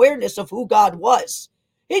had an awareness of who God was.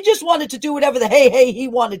 He just wanted to do whatever the hey he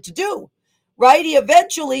wanted to do, right? He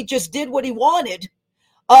eventually just did what he wanted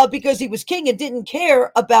because he was king and didn't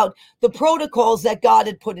care about the protocols that God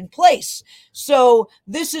had put in place. So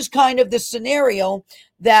this is kind of the scenario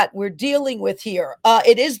that we're dealing with here.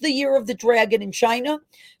 It is the year of the dragon in China.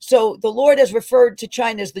 So the Lord has referred to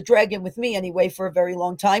China as the dragon with me anyway for a very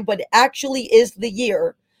long time, but it actually is the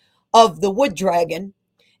year of the wood dragon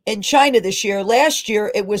in China this year. Last year,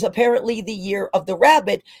 it was apparently the year of the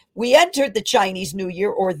rabbit. We entered the Chinese New Year,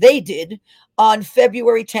 or they did, on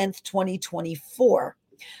February 10th, 2024.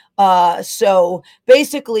 So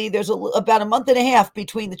basically, there's about a month and a half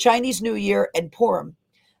between the Chinese New Year and Purim,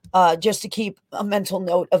 just to keep a mental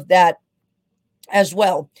note of that as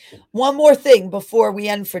well. One more thing before we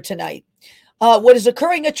end for tonight. What is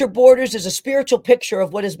occurring at your borders is a spiritual picture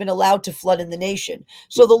of what has been allowed to flood in the nation.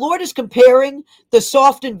 So the Lord is comparing the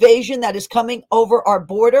soft invasion that is coming over our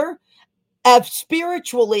border as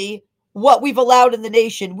spiritually what we've allowed in the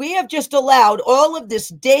nation. We have just allowed all of this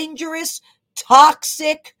dangerous,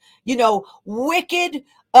 toxic, wicked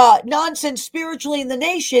nonsense spiritually in the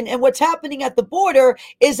nation. And what's happening at the border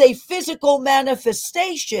is a physical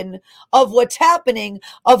manifestation of what's happening,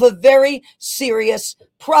 of a very serious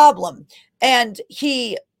problem. And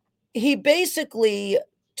he basically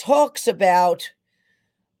talks about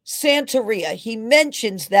Santeria. He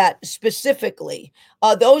mentions that specifically.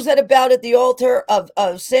 Those that are bowed at the altar of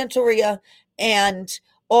Santeria and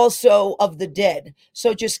also of the dead.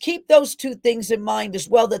 So just keep those two things in mind as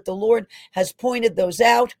well, that the Lord has pointed those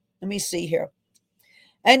out. Let me see here.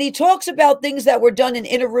 And he talks about things that were done in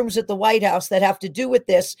inner rooms at the White House that have to do with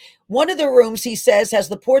this. One of the rooms, he says, has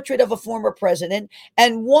the portrait of a former president,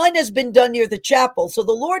 and one has been done near the chapel. So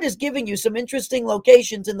the Lord is giving you some interesting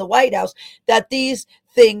locations in the White House that these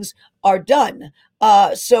things are done.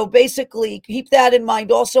 So basically, keep that in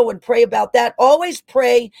mind also and pray about that. Always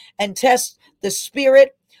pray and test the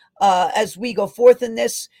spirit as we go forth in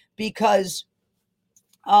this, because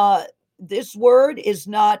this word is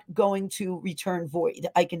not going to return void.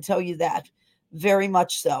 I can tell you that very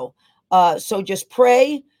much so. So just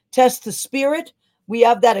pray, test the spirit. We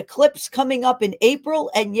have that eclipse coming up in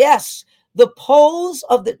April. And yes, the poles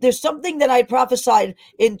of there's something that I prophesied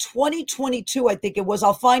in 2022, I think it was.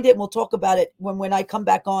 I'll find it and we'll talk about it when I come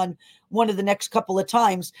back on one of the next couple of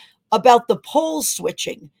times, about the poles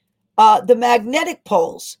switching, the magnetic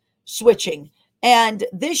poles switching. And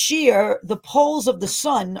this year, the poles of the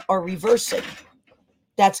sun are reversing.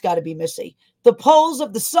 That's got to be Missy. The poles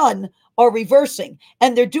of the sun are reversing.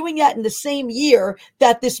 And they're doing that in the same year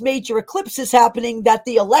that this major eclipse is happening, that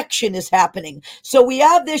the election is happening. So we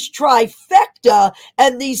have this trifecta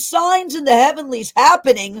and these signs in the heavenlies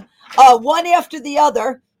happening, one after the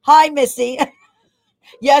other. Hi, Missy.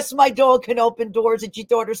 Yes, my dog can open doors, and she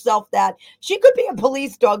taught herself that. She could be a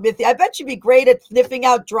police dog, Missy. I bet she'd be great at sniffing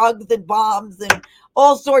out drugs and bombs and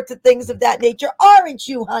all sorts of things of that nature. Aren't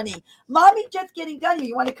you, honey? Mommy just getting done here.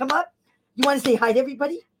 You want to come up? You want to say hi to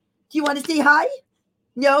everybody? Do you want to say hi?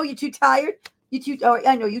 No, you're too tired?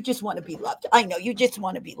 I know, you just want to be loved. I know, you just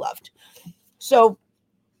want to be loved. So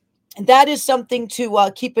that is something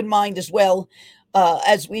to keep in mind as well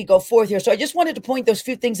as we go forth here. So I just wanted to point those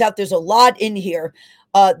few things out. There's a lot in here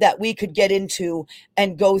that we could get into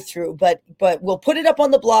and go through, but we'll put it up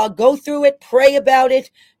on the blog. Go through it, pray about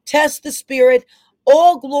it, test the spirit.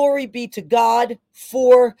 All glory be to God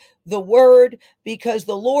for the word, because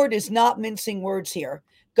the Lord is not mincing words here.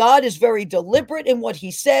 God is very deliberate in what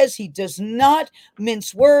he says. He does not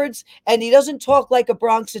mince words, and he doesn't talk like a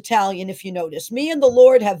Bronx Italian, if you notice. Me and the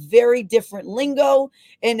Lord have very different lingo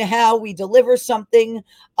in how we deliver something,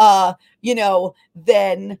 than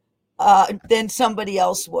somebody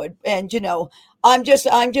else would. And, I'm just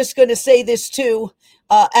going to say this too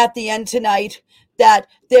at the end tonight, that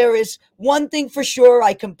there is one thing for sure.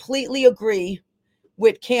 I completely agree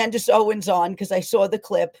with Candace Owens on, because I saw the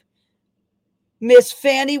clip. Miss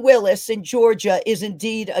Fannie Willis in Georgia is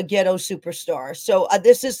indeed a ghetto superstar. So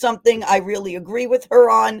this is something I really agree with her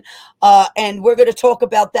on. And we're going to talk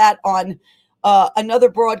about that on another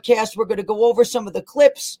broadcast. We're going to go over some of the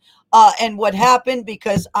clips and what happened,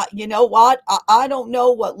 because you know what? I don't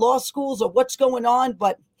know what law schools or what's going on,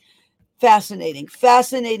 but fascinating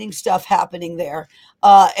stuff happening there.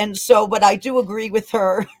 But I do agree with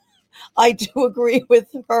her. I do agree with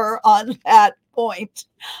her on that. point.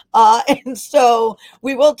 And so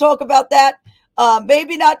we will talk about that.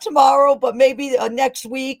 Maybe not tomorrow, but maybe next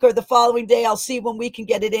week or the following day. I'll see when we can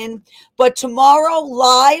get it in. But tomorrow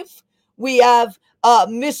live, we have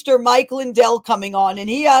Mr. Mike Lindell coming on, and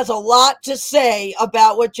he has a lot to say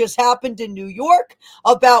about what just happened in New York,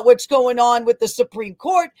 about what's going on with the Supreme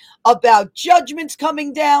Court, about judgments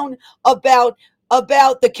coming down, about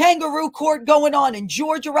the kangaroo court going on in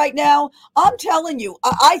Georgia right now. I'm telling you,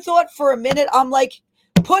 I thought for a minute, I'm like,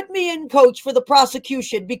 put me in, coach, for the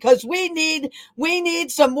prosecution, because we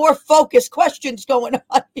need some more focused questions going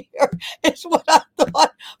on here. It's what I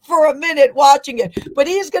thought for a minute watching it. But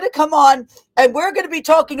he's going to come on and we're going to be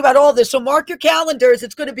talking about all this. So mark your calendars.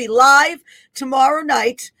 It's going to be live tomorrow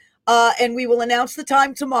night. And we will announce the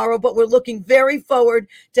time tomorrow, but we're looking very forward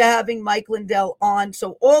to having Mike Lindell on.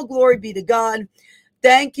 So all glory be to God.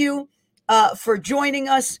 Thank you for joining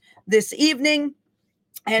us this evening.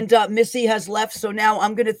 And Missy has left, so now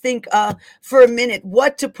I'm going to think for a minute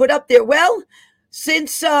what to put up there. Well,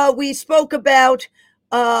 since we spoke about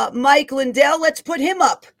Mike Lindell, let's put him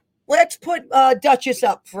up. Let's put Duchess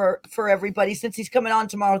up for everybody since he's coming on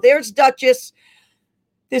tomorrow. There's Duchess.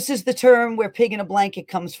 This is the term where pig in a blanket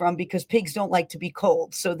comes from, because pigs don't like to be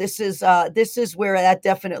cold. So this is where that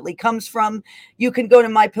definitely comes from. You can go to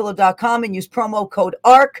mypillow.com and use promo code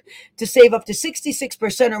ARC to save up to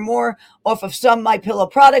 66% or more off of some MyPillow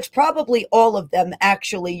products, probably all of them,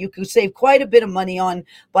 actually. You can save quite a bit of money on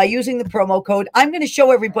by using the promo code. I'm going to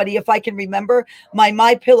show everybody, if I can remember, my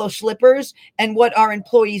MyPillow slippers and what our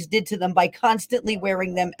employees did to them by constantly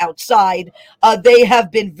wearing them outside. They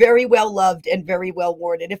have been very well loved and very well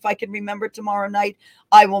worn. And if I can remember tomorrow night,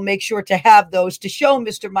 I will make sure to have those to show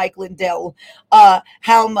Mr. Mike Lindell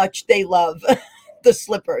how much they love the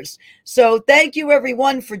slippers. So thank you,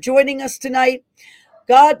 everyone, for joining us tonight.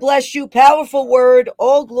 God bless you. Powerful word.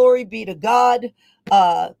 All glory be to God.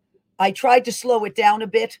 I tried to slow it down a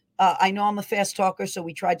bit. I know I'm a fast talker, so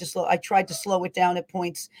I tried to slow it down at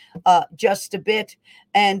points just a bit,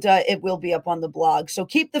 and it will be up on the blog. So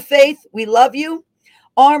keep the faith. We love you.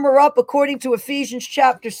 Armor up according to Ephesians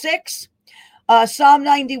chapter 6, Psalm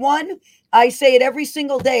 91. I say it every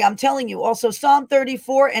single day. I'm telling you. Also, Psalm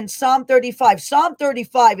 34 and Psalm 35. Psalm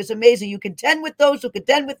 35 is amazing. You contend with those who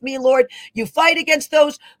contend with me, Lord. You fight against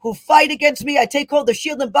those who fight against me. I take hold of the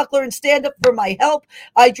shield and buckler and stand up for my help.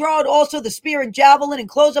 I draw out also the spear and javelin and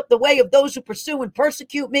close up the way of those who pursue and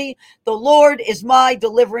persecute me. The Lord is my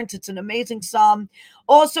deliverance. It's an amazing psalm.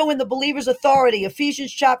 Also in the believer's authority,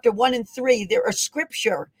 Ephesians chapter 1 and 3, there are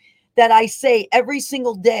scripture that I say every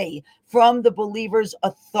single day from the believer's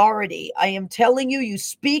authority. I am telling you, you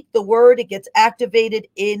speak the word, it gets activated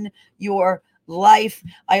in your life.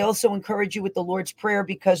 I also encourage you with the Lord's Prayer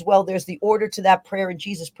because, well, there's the order to that prayer, and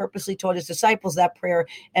Jesus purposely taught his disciples that prayer,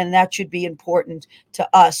 and that should be important to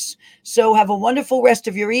us. So have a wonderful rest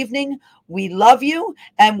of your evening. We love you,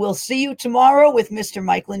 and we'll see you tomorrow with Mr.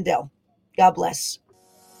 Mike Lindell. God bless.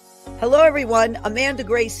 Hello, everyone. Amanda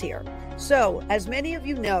Grace here. So, as many of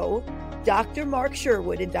you know, Dr. Mark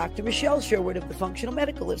Sherwood and Dr. Michelle Sherwood of the Functional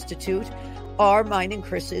Medical Institute are mine and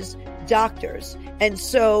Chris's doctors. And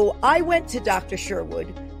so I went to Dr.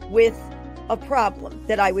 Sherwood with a problem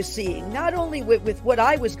that I was seeing, not only with what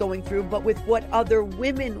I was going through, but with what other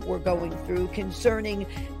women were going through concerning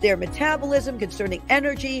their metabolism, concerning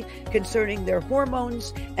energy, concerning their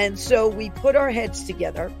hormones. And so we put our heads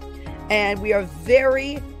together, and we are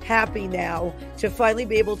very happy now to finally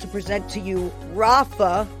be able to present to you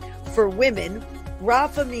Rapha for women.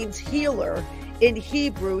 Rapha means healer in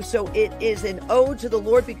Hebrew, so it is an ode to the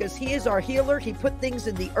Lord because he is our healer. He put things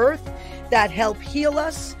in the earth that help heal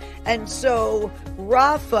us, and so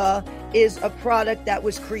Rapha is a product that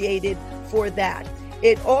was created for that.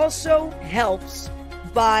 It also helps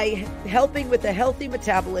by helping with a healthy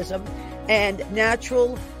metabolism and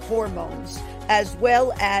natural hormones, as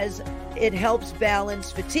well as it helps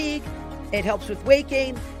balance fatigue. It helps with weight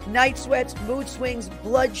gain, night sweats, mood swings,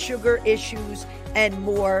 blood sugar issues, and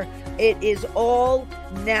more. It is all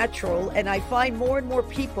natural, and I find more and more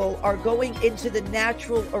people are going into the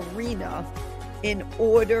natural arena in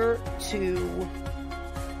order to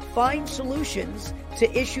find solutions to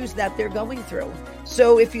issues that they're going through.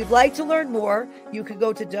 So if you'd like to learn more, you can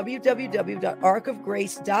go to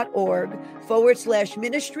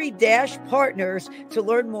www.arcofgrace.org/ministry-partners to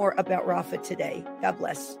learn more about Rapha today. God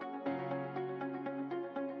bless.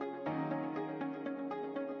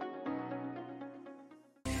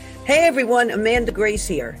 Hey everyone, Amanda Grace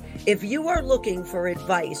here. If you are looking for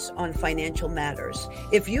advice on financial matters,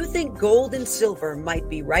 if you think gold and silver might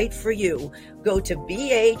be right for you, go to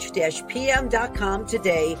bh-pm.com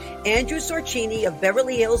today. Andrew Sorcini of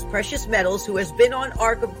Beverly Hills Precious Metals, who has been on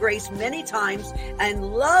Ark of Grace many times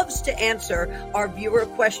and loves to answer our viewer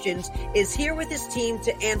questions, is here with his team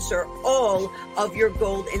to answer all of your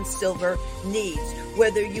gold and silver needs.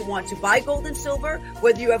 Whether you want to buy gold and silver,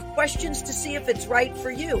 whether you have questions to see if it's right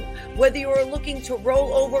for you, whether you are looking to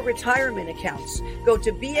roll over retirement accounts, go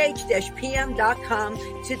to bh-pm.com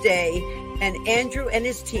today, and Andrew and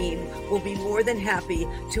his team will be more than happy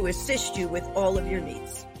to assist you with all of your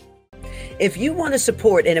needs. If you want to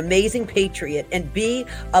support an amazing patriot and be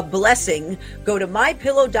a blessing, go to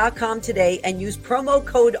mypillow.com today and use promo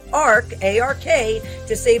code ARK, A-R-K,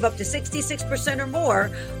 to save up to 66% or more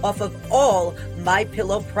off of all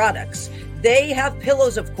MyPillow products. They have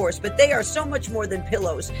pillows, of course, but they are so much more than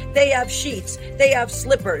pillows. They have sheets, they have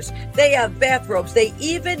slippers, they have bathrobes, they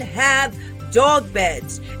even have dog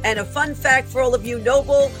beds. And a fun fact for all of you,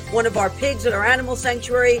 Noble, one of our pigs at our animal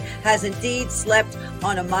sanctuary, has indeed slept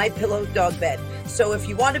on a MyPillow dog bed. So if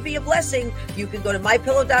you want to be a blessing, you can go to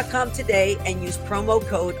mypillow.com today and use promo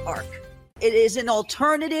code ARK. It is an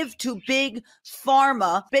alternative to big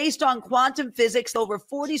pharma based on quantum physics. Over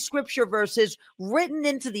 40 scripture verses written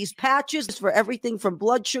into these patches for everything from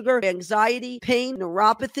blood sugar, anxiety, pain,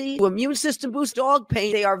 neuropathy, to immune system boost, dog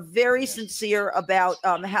pain. They are very sincere about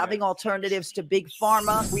having alternatives to big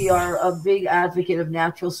pharma. We are a big advocate of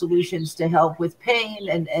natural solutions to help with pain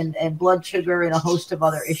and blood sugar and a host of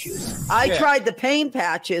other issues. I tried the pain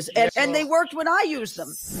patches and they worked when I used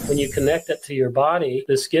them. When you connect it to your body,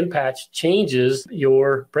 the skin patch changes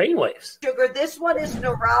your brainwaves. Sugar, this one is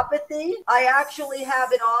neuropathy. I actually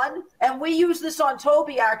have it on, and we use this on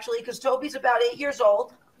Toby actually because Toby's about 8 years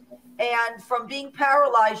old, and from being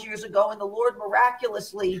paralyzed years ago, and the Lord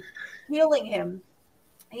miraculously healing him,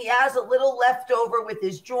 he has a little left over with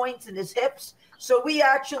his joints and his hips, so we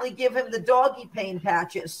actually give him the doggy pain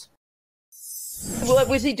patches. What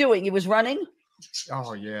was he doing? He was running?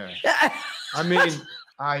 Oh, yeah. I mean,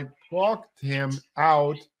 I walked him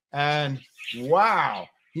out, and wow,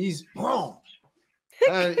 he's boom.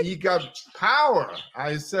 And he got power.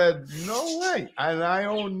 I said, no way. And I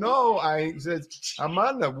don't know. I said,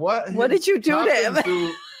 Amanda, what did you do to him?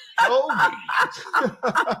 To Toby?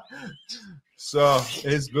 So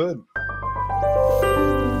it's good.